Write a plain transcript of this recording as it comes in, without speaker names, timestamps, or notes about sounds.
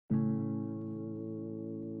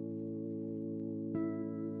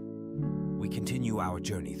continue our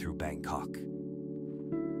journey through Bangkok.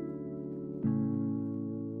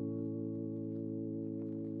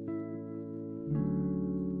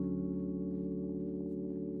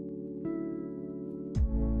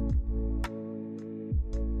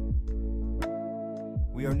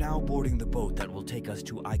 We are now boarding the boat that will take us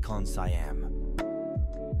to Icon Siam.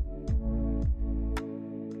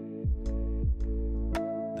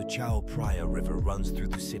 The Chao Praya River runs through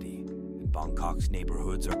the city, and Bangkok's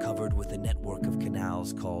neighborhoods are covered with a network of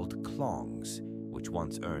canals called klongs, which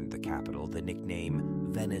once earned the capital the nickname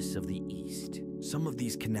Venice of the East. Some of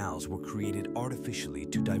these canals were created artificially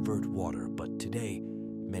to divert water, but today,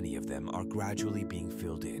 many of them are gradually being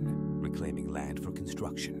filled in, reclaiming land for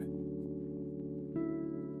construction.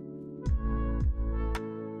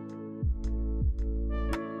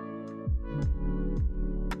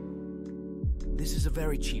 This is a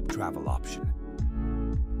very cheap travel option.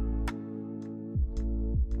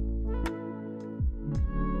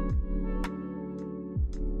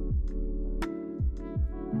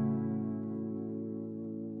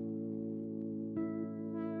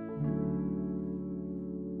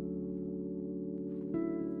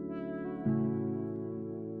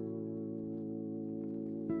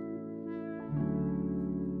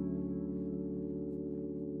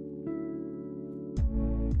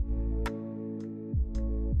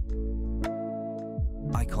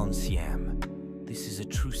 Icon Siam. This is a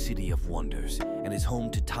true city of wonders and is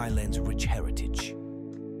home to Thailand's rich heritage.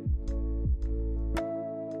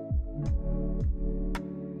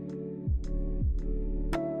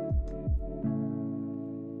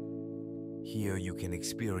 Here you can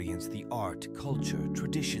experience the art, culture,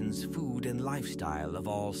 traditions, food, and lifestyle of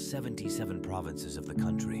all 77 provinces of the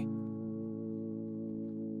country.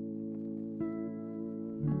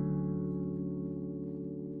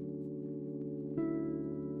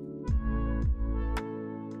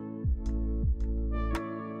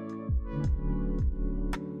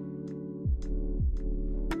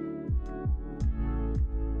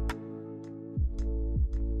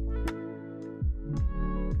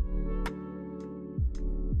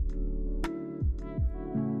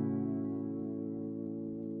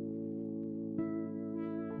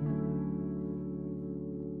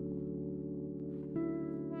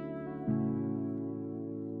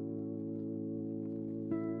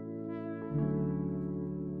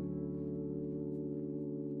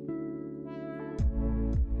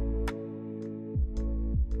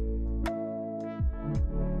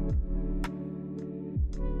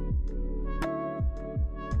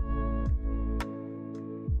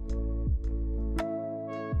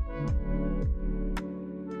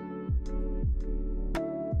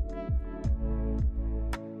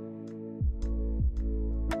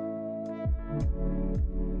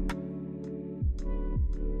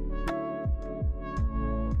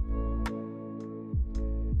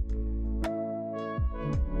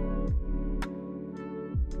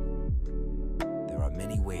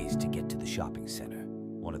 Ways to get to the shopping center.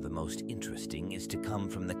 One of the most interesting is to come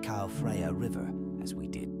from the Chao Praya River. As we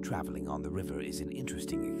did, traveling on the river is an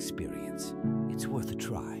interesting experience. It's worth a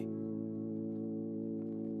try.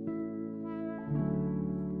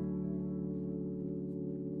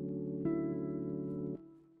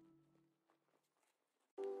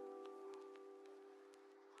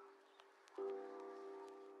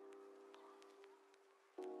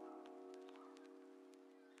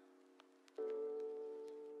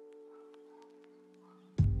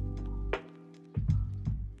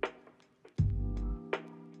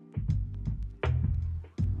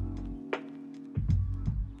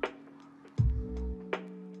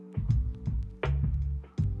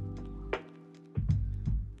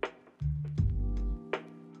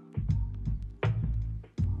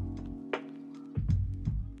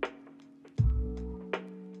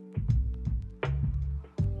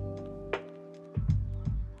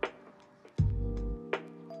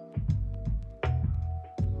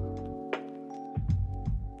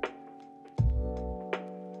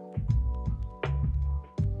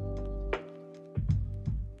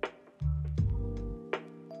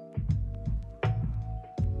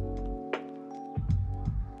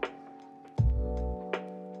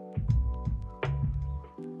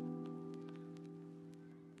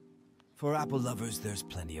 For apple lovers, there's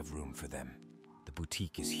plenty of room for them. The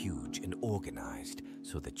boutique is huge and organized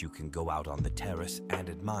so that you can go out on the terrace and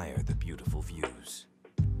admire the beautiful views.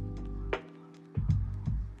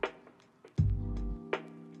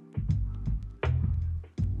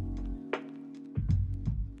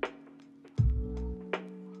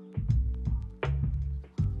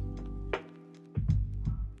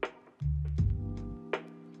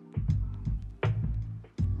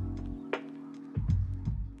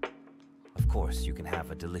 course, you can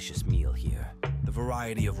have a delicious meal here. The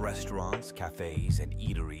variety of restaurants, cafes, and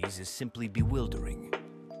eateries is simply bewildering.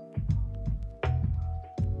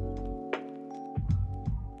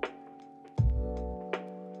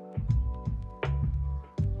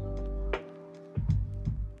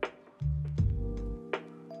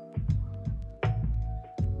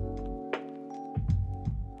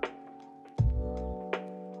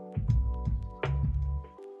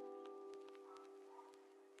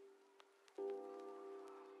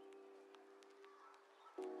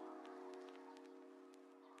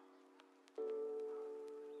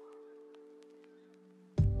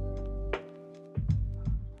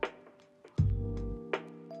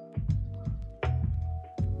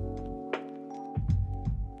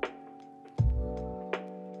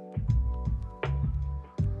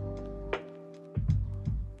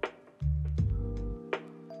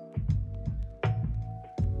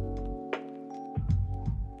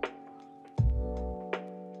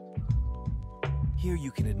 Here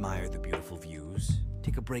you can admire the beautiful views,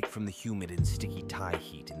 take a break from the humid and sticky Thai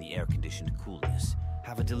heat in the air-conditioned coolness,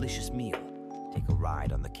 have a delicious meal, take a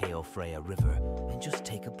ride on the Chao Praya River, and just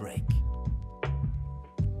take a break.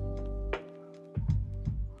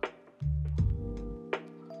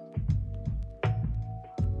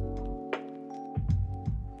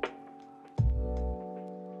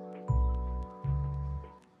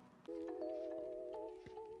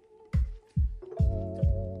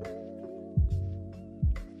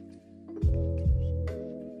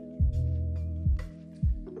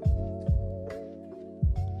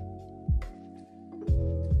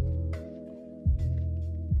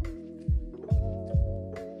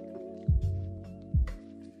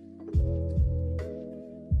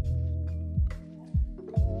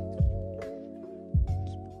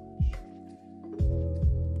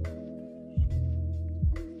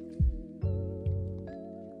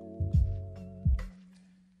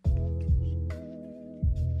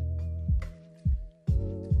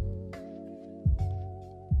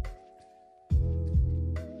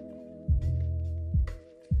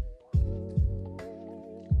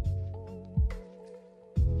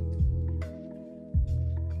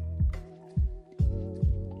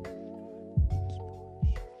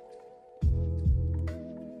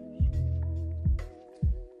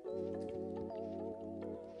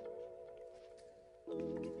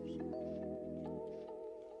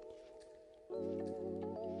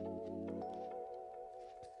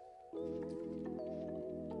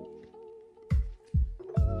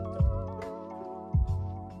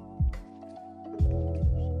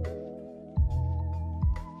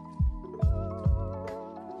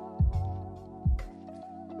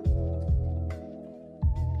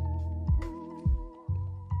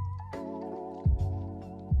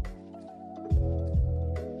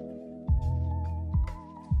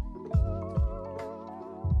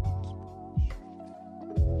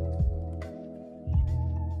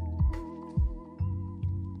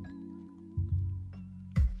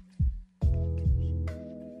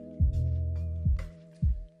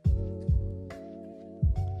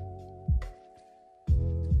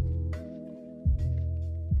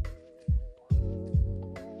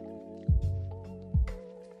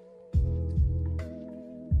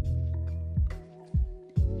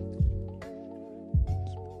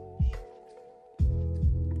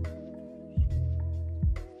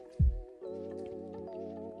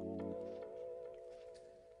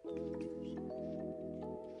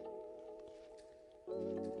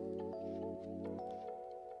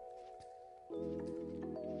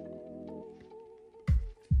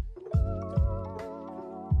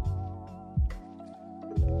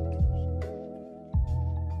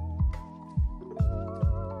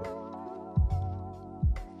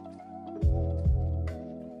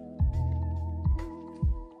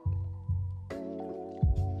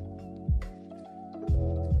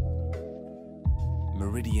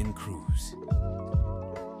 Meridian cruise.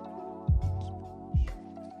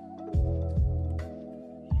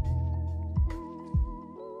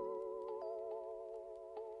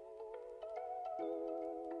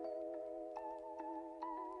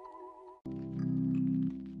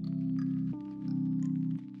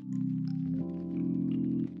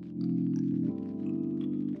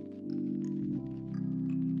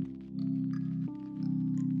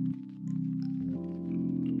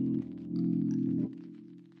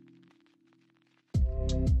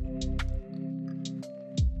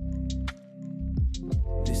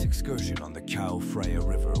 This excursion on the Chao Praya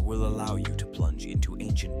River will allow you to plunge into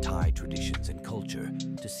ancient Thai traditions and culture,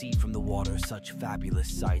 to see from the water such fabulous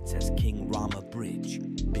sights as King Rama Bridge,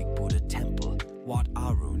 Big Buddha Temple, Wat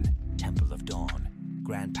Arun, Temple of Dawn,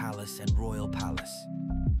 Grand Palace and Royal Palace.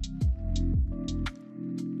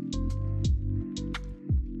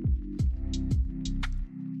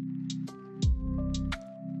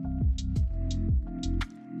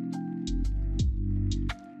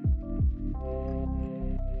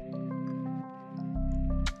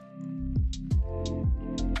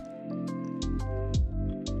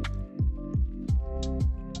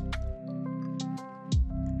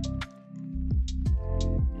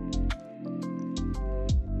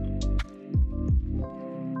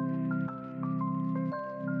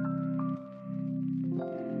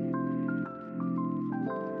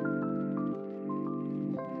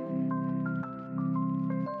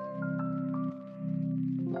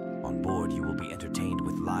 On board, you will be entertained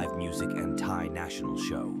with live music and Thai national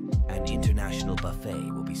show. An international buffet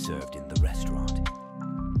will be served in the restaurant.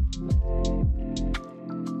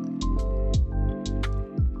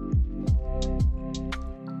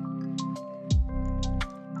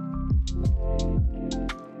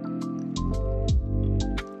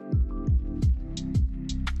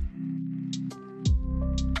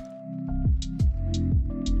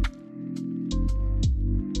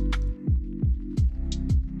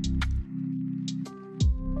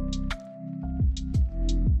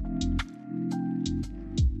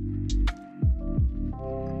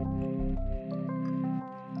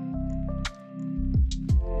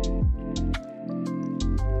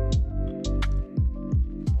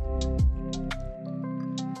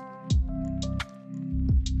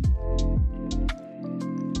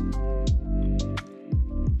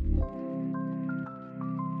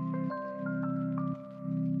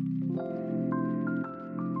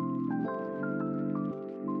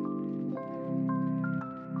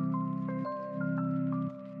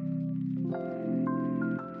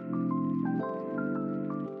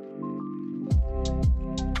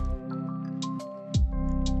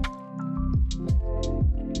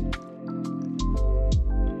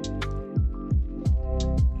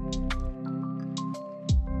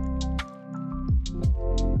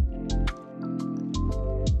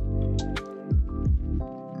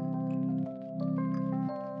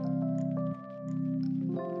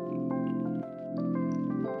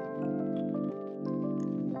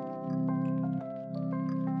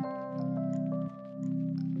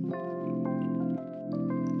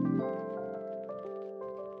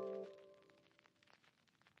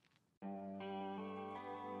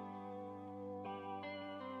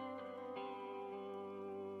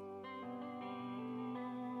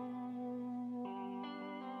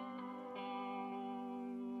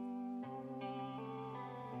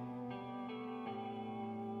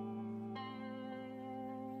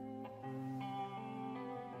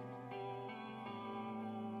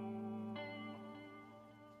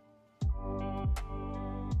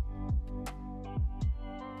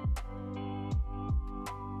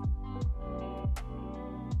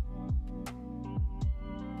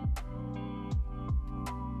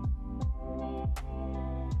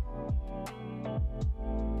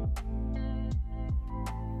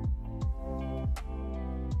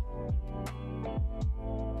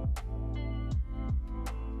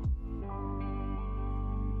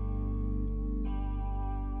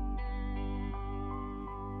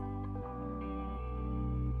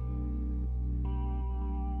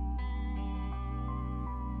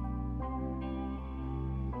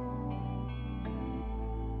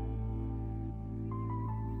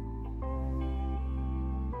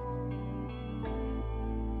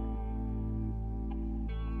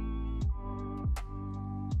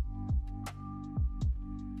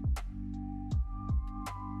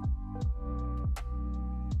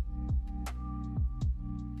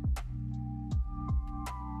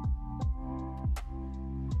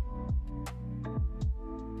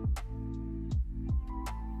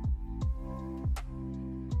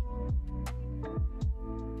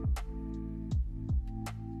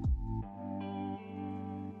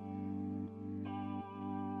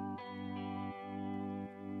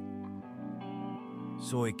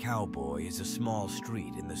 Soi Cowboy is a small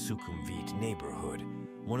street in the Sukhumvit neighborhood,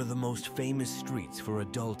 one of the most famous streets for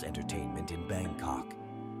adult entertainment in Bangkok.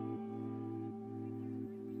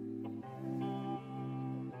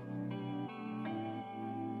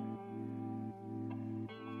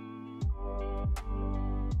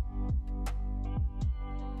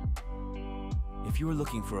 If you're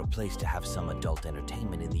looking for a place to have some adult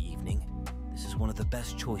entertainment in the evening, this is one of the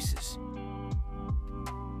best choices.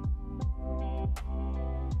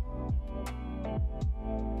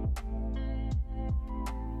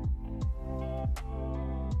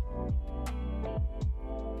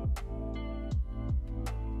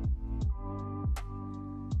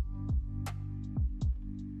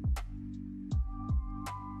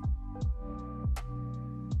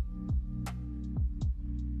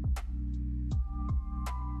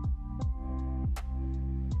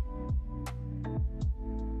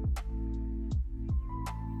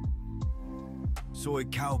 Soi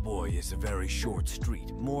Cowboy is a very short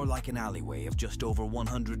street, more like an alleyway of just over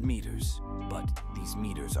 100 meters. But these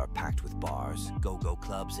meters are packed with bars, go-go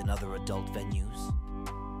clubs, and other adult venues.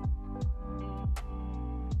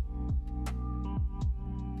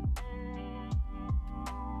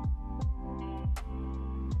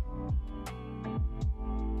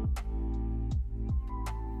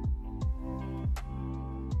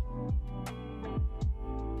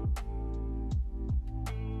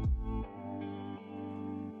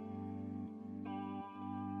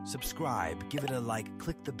 Subscribe, give it a like,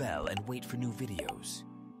 click the bell, and wait for new videos.